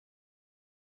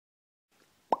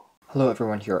Hello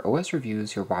everyone, here at OS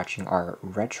Reviews. You're watching our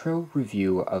retro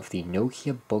review of the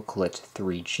Nokia Booklet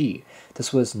 3G.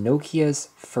 This was Nokia's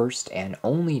first and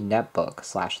only netbook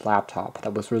slash laptop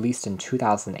that was released in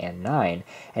 2009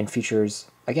 and features,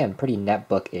 again, pretty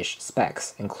netbook-ish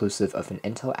specs, inclusive of an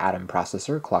Intel Atom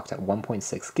processor clocked at 1.6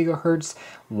 GHz,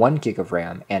 1 GB of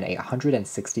RAM, and a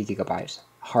 160 GB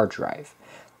hard drive.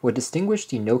 What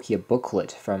distinguished the Nokia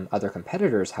Booklet from other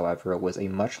competitors, however, was a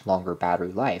much longer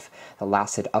battery life that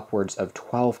lasted upwards of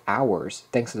 12 hours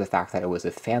thanks to the fact that it was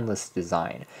a fanless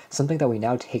design, something that we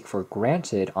now take for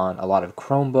granted on a lot of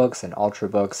Chromebooks and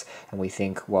Ultrabooks, and we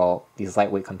think, well, these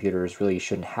lightweight computers really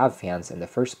shouldn't have fans in the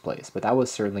first place, but that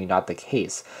was certainly not the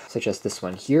case, such as this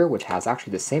one here, which has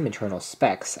actually the same internal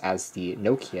specs as the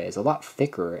Nokia, is a lot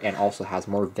thicker and also has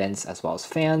more vents as well as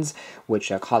fans,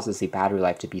 which causes the battery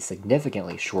life to be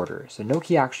significantly shorter. So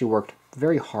Nokia actually worked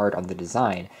very hard on the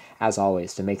design, as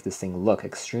always, to make this thing look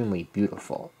extremely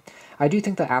beautiful. I do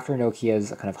think that after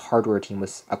Nokia's kind of hardware team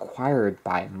was acquired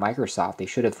by Microsoft, they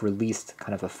should have released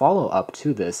kind of a follow-up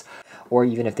to this, or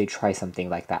even if they try something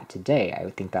like that today, I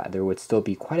would think that there would still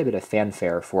be quite a bit of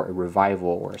fanfare for a revival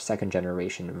or a second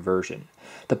generation version.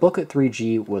 The Booklet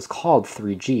 3G was called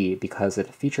 3G because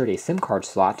it featured a SIM card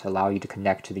slot to allow you to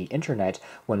connect to the internet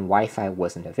when Wi-Fi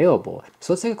wasn't available.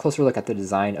 So let's take a closer look at the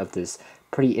design of this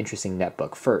pretty interesting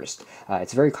netbook first.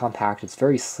 It's very compact, it's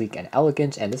very sleek and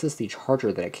elegant, and this is the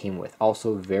charger that it came with,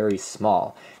 also very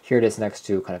small. Here it is next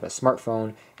to kind of a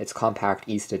smartphone. It's compact,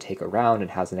 easy to take around,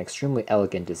 and has an extremely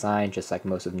elegant design, just like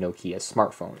most of Nokia's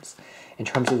smartphones. In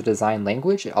terms of the design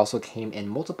language, it also came in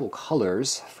multiple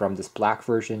colors, from this black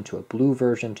version to a blue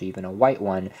version to even a white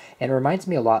one, and it reminds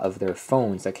me a lot of their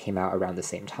phones that came out around the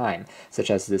same time, such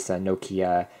as this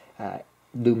Nokia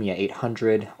Lumia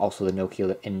 800, also the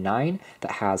Nokia N9,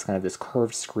 that has kind of this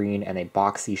curved screen and a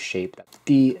boxy shape.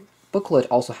 The Booklet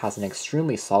also has an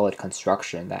extremely solid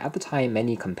construction that at the time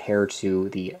many compared to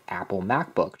the Apple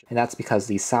MacBook, and that's because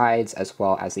the sides as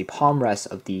well as the palm rest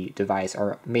of the device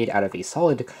are made out of a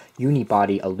solid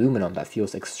unibody aluminum that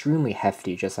feels extremely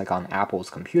hefty, just like on Apple's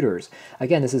computers.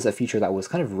 Again, this is a feature that was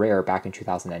kind of rare back in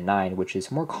 2009, which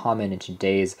is more common in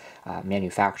today's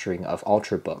manufacturing of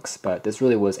Ultrabooks, but this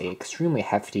really was an extremely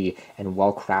hefty and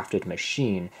well-crafted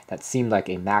machine that seemed like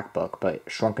a MacBook, but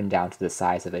shrunken down to the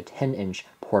size of a 10-inch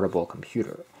portable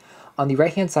computer. On the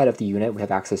right-hand side of the unit, we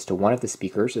have access to one of the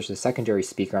speakers. There's a secondary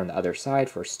speaker on the other side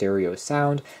for stereo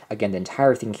sound. Again, the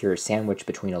entire thing here is sandwiched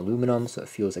between aluminum, so it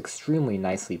feels extremely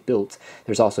nicely built.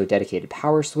 There's also a dedicated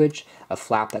power switch, a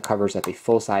flap that covers up a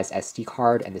full-size SD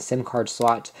card and the SIM card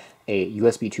slot, a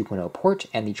USB 2.0 port,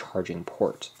 and the charging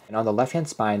port. And on the left-hand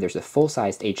spine, there's a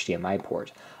full-sized HDMI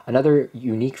port. Another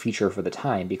unique feature for the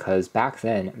time, because back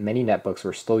then, many netbooks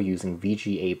were still using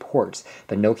VGA ports,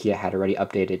 but Nokia had already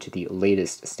updated to the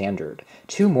latest standard.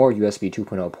 2 more USB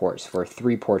 2.0 ports for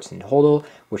 3 ports in total,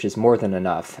 which is more than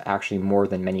enough, actually more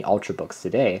than many Ultrabooks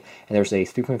today, and there's a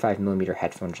 3.5mm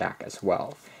headphone jack as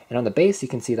well. And on the base, you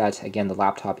can see that, again, the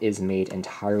laptop is made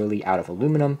entirely out of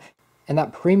aluminum, and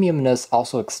that premiumness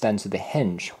also extends to the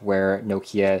hinge, where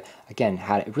Nokia, again,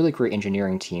 had a really great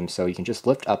engineering team, so you can just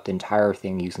lift up the entire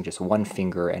thing using just one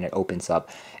finger and it opens up.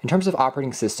 In terms of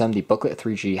operating system, the Booklet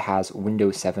 3G has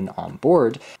Windows 7 on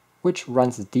board, which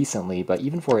runs decently, but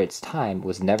even for its time,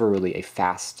 was never really a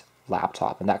fast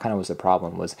laptop, and that kind of was the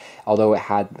problem, was although it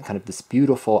had kind of this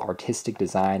beautiful artistic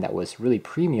design that was really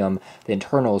premium, the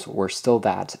internals were still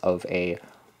that of a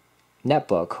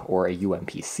netbook or a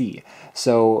UMPC.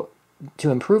 So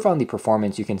to improve on the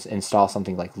performance, you can install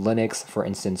something like Linux, for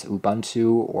instance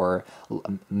Ubuntu or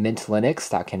Mint Linux,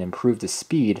 that can improve the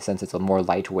speed since it's a more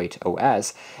lightweight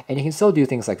OS, and you can still do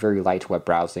things like very light web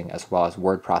browsing as well as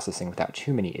word processing without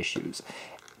too many issues.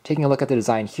 Taking a look at the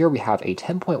design here, we have a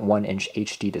 10.1-inch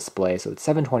HD display, so it's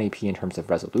 720p in terms of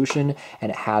resolution, and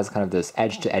it has kind of this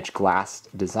edge-to-edge glass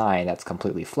design that's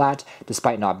completely flat,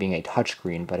 despite not being a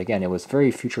touchscreen, but again, it was very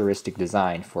futuristic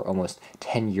design for almost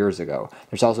 10 years ago.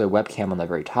 There's also a webcam on the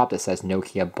very top that says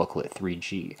Nokia Booklet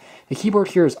 3G. The keyboard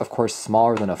here is, of course,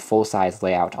 smaller than a full-size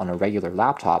layout on a regular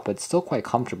laptop, but still quite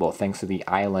comfortable thanks to the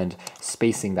island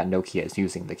spacing that Nokia is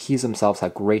using. The keys themselves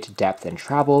have great depth and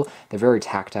travel, they're very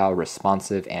tactile,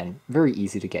 responsive, and very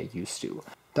easy to get used to.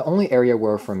 The only area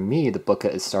where, for me, the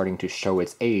Booklet is starting to show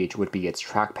its age would be its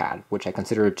trackpad, which I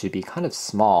consider to be kind of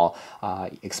small,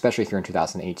 especially here in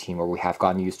 2018, where we have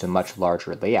gotten used to much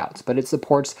larger layouts. But it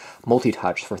supports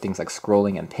multi-touch for things like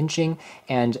scrolling and pinching,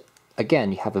 and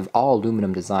Again, you have an all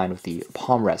aluminum design with the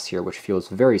palm rest here, which feels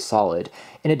very solid.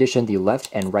 In addition, the left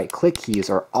and right click keys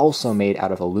are also made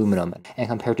out of aluminum, and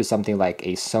compared to something like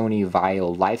a Sony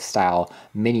Vaio Lifestyle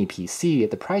mini PC,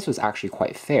 the price was actually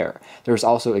quite fair. There's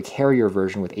also a carrier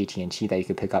version with AT&T that you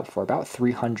could pick up for about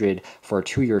 $300 for a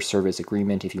 2-year service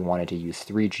agreement if you wanted to use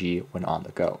 3G when on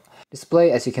the go.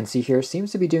 Display, as you can see here,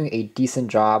 seems to be doing a decent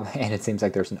job, and it seems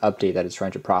like there's an update that it's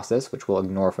trying to process, which we'll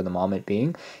ignore for the moment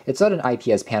being. It's not an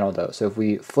IPS panel though, so if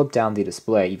we flip down the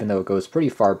display, even though it goes pretty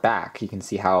far back, you can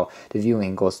see how the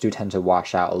viewing angles do tend to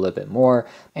wash out a little bit more,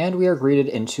 and we are greeted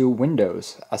into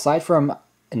Windows. Aside from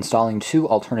installing 2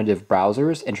 alternative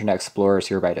browsers, Internet Explorer is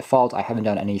here by default. I haven't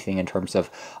done anything in terms of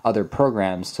other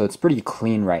programs, so it's pretty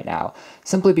clean right now.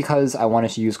 Simply because I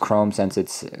wanted to use Chrome since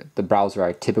it's the browser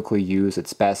I typically use.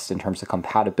 It's best in terms of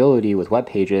compatibility with web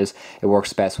pages. It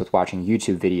works best with watching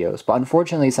YouTube videos. But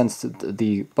unfortunately, since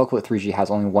the Booklet 3G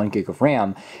has only 1 gig of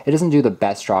RAM, it doesn't do the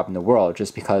best job in the world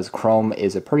just because Chrome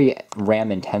is a pretty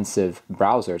RAM-intensive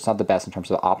browser. It's not the best in terms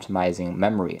of optimizing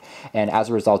memory. And as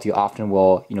a result, you often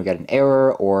will get an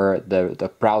error or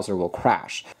the browser will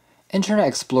crash. Internet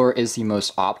Explorer is the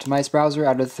most optimized browser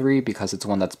out of the 3 because it's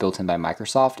one that's built in by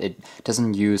Microsoft. It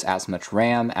doesn't use as much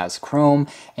RAM as Chrome,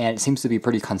 and it seems to be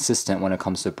pretty consistent when it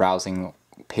comes to browsing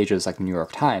pages like the New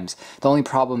York Times. The only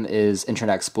problem is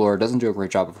Internet Explorer doesn't do a great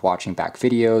job of watching back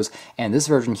videos, and this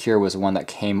version here was one that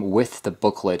came with the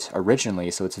booklet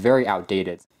originally, so it's very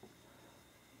outdated.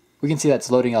 We can see that's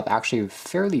loading up actually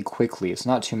fairly quickly, so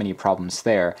not too many problems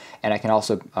there. And I can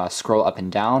also scroll up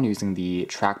and down using the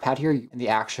trackpad here. And the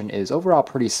action is overall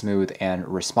pretty smooth and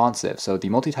responsive, so the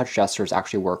multi-touch gestures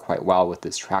actually work quite well with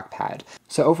this trackpad.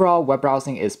 So overall, web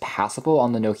browsing is passable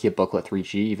on the Nokia Booklet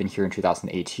 3G, even here in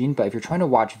 2018, but if you're trying to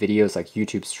watch videos like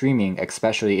YouTube streaming,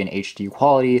 especially in HD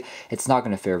quality, it's not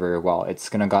going to fare very well. It's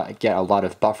going to get a lot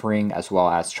of buffering as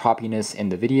well as choppiness in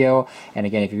the video, and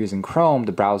again, if you're using Chrome,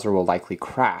 the browser will likely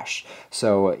crash.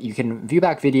 So you can view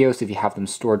back videos if you have them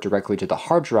stored directly to the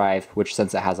hard drive, which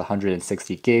since it has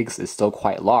 160 gigs is still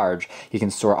quite large. You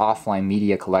can store offline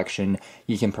media collection.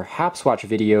 You can perhaps watch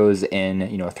videos in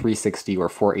 360 or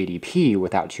 480p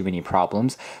without too many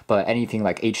problems, but anything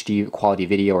like HD quality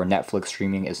video or Netflix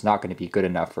streaming is not going to be good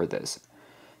enough for this.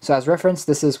 So as reference,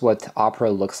 this is what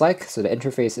Opera looks like. So the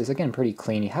interface is again pretty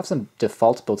clean. You have some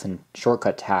default built-in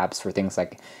shortcut tabs for things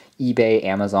like eBay,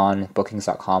 Amazon,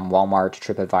 Bookings.com, Walmart,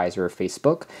 TripAdvisor,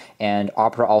 Facebook, and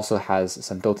Opera also has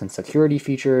some built-in security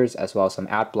features as well as some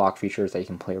ad block features that you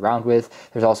can play around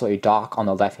with. There's also a dock on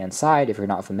the left-hand side, if you're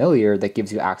not familiar, that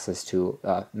gives you access to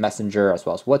Messenger as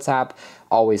well as WhatsApp,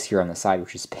 always here on the side,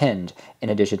 which is pinned, in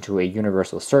addition to a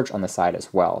universal search on the side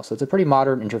as well. So it's a pretty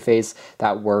modern interface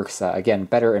that works, again,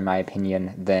 better in my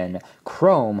opinion than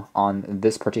Chrome on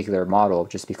this particular model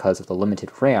just because of the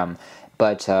limited RAM.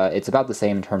 But it's about the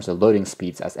same in terms of loading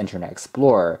speeds as Internet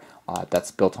Explorer that's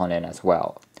built on it as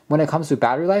well. When it comes to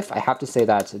battery life, I have to say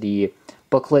that the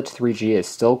Booklet 3G is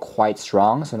still quite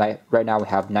strong. So right now we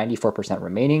have 94%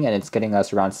 remaining, and it's getting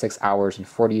us around 6 hours and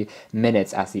 40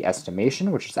 minutes as the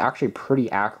estimation, which is actually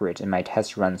pretty accurate in my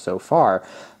test run so far.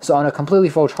 So on a completely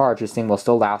full charge, this thing will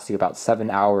still last you about 7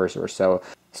 hours or so.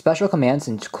 Special commands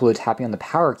include tapping on the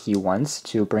power key once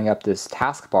to bring up this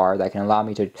taskbar that can allow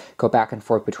me to go back and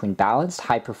forth between balanced,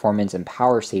 high performance, and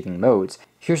power saving modes.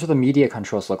 Here's what the media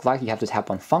controls look like. You have to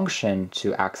tap on function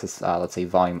to access, let's say,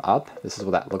 volume up. This is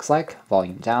what that looks like.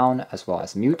 Volume down, as well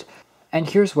as mute. And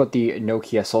here's what the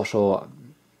Nokia Social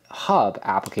Hub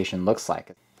application looks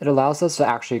like. It allows us to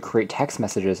actually create text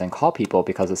messages and call people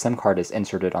because the SIM card is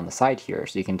inserted on the side here.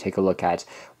 So you can take a look at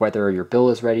whether your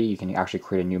bill is ready. You can actually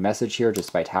create a new message here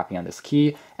just by tapping on this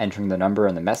key, entering the number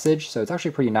and the message. So it's actually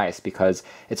pretty nice because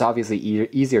it's obviously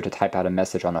easier to type out a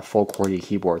message on a full QWERTY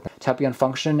keyboard. Tapping on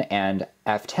function and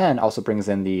F10 also brings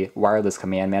in the wireless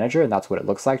command manager, and that's what it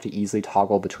looks like to easily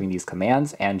toggle between these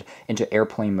commands and into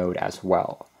airplane mode as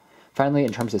well. Finally,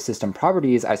 in terms of system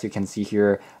properties, as you can see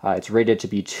here, it's rated to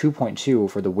be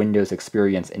 2.2 for the Windows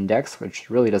Experience Index, which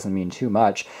really doesn't mean too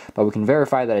much, but we can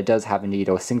verify that it does have indeed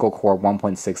a single-core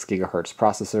 1.6 gigahertz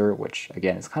processor, which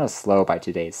again is kind of slow by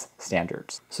today's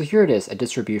standards. So here it is, a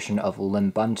distribution of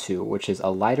Limbuntu, which is a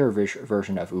lighter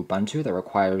version of Ubuntu that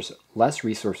requires less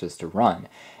resources to run.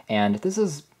 And this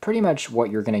is pretty much what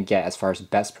you're going to get as far as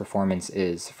best performance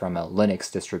is from a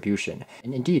Linux distribution.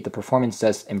 And indeed, the performance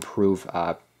does improve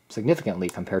significantly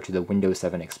compared to the Windows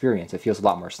 7 experience. It feels a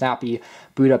lot more snappy,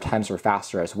 boot up times were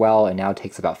faster as well, and now it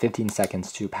takes about 15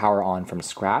 seconds to power on from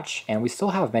scratch, and we still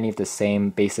have many of the same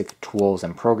basic tools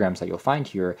and programs that you'll find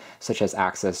here, such as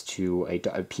access to a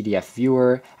PDF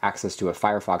viewer, access to a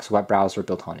Firefox web browser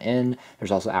built on in.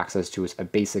 There's also access to a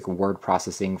basic word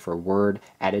processing for word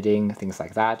editing, things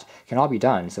like that can all be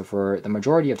done. So for the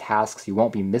majority of tasks, you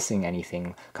won't be missing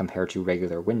anything compared to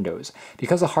regular Windows.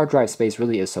 Because the hard drive space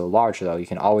really is so large though, you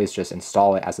can always just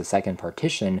install it as a second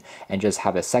partition and just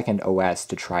have a second OS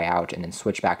to try out and then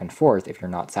switch back and forth if you're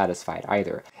not satisfied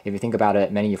either. If you think about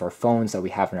it, many of our phones that we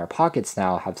have in our pockets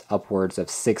now have upwards of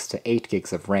 6 to 8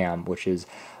 gigs of RAM, which is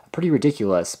pretty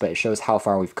ridiculous, but it shows how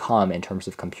far we've come in terms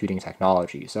of computing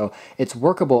technology. So it's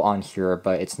workable on here,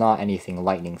 but it's not anything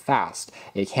lightning fast.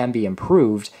 It can be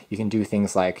improved. You can do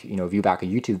things like, view back a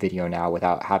YouTube video now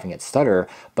without having it stutter,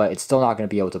 but it's still not going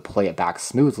to be able to play it back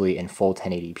smoothly in full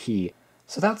 1080p.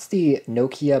 So that's the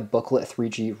Nokia Booklet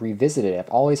 3G Revisited. I've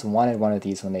always wanted one of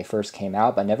these when they first came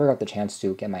out, but never got the chance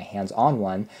to get my hands on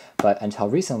one, but until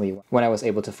recently when I was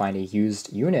able to find a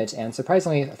used unit, and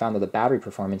surprisingly I found that the battery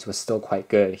performance was still quite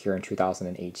good here in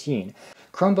 2018.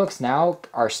 Chromebooks now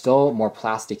are still more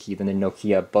plasticky than the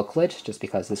Nokia Booklet, just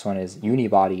because this one is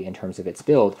unibody in terms of its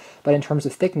build, but in terms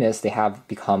of thickness, they have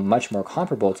become much more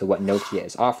comparable to what Nokia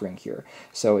is offering here.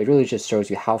 So it really just shows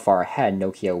you how far ahead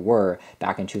Nokia were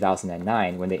back in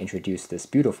 2009 when they introduced this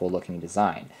beautiful looking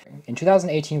design. In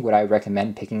 2018, would I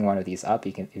recommend picking one of these up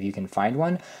if you can find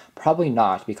one? Probably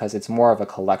not, because it's more of a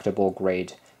collectible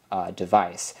grade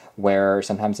device, where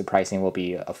sometimes the pricing will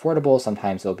be affordable,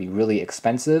 sometimes it'll be really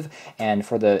expensive, and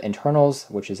for the internals,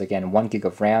 which is again 1 gig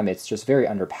of RAM, it's just very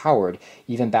underpowered.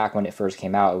 Even back when it first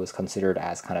came out, it was considered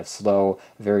as kind of slow,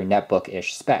 very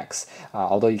netbook-ish specs.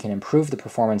 Although you can improve the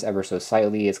performance ever so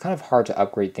slightly, it's kind of hard to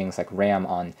upgrade things like RAM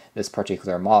on this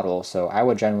particular model, so I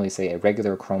would generally say a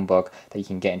regular Chromebook that you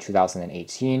can get in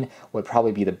 2018 would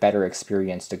probably be the better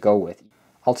experience to go with.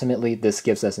 Ultimately, this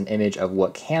gives us an image of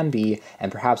what can be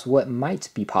and perhaps what might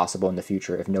be possible in the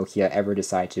future if Nokia ever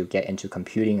decide to get into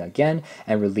computing again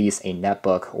and release a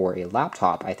netbook or a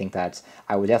laptop. I think that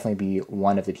I would definitely be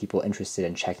one of the people interested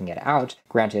in checking it out,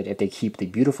 granted if they keep the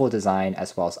beautiful design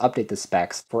as well as update the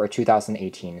specs for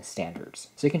 2018 standards.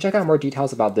 So you can check out more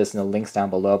details about this in the links down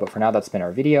below, but for now that's been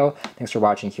our video. Thanks for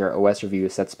watching here at OS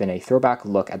Reviews. That's been a throwback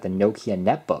look at the Nokia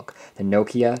Netbook, the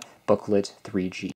Nokia Booklet 3G.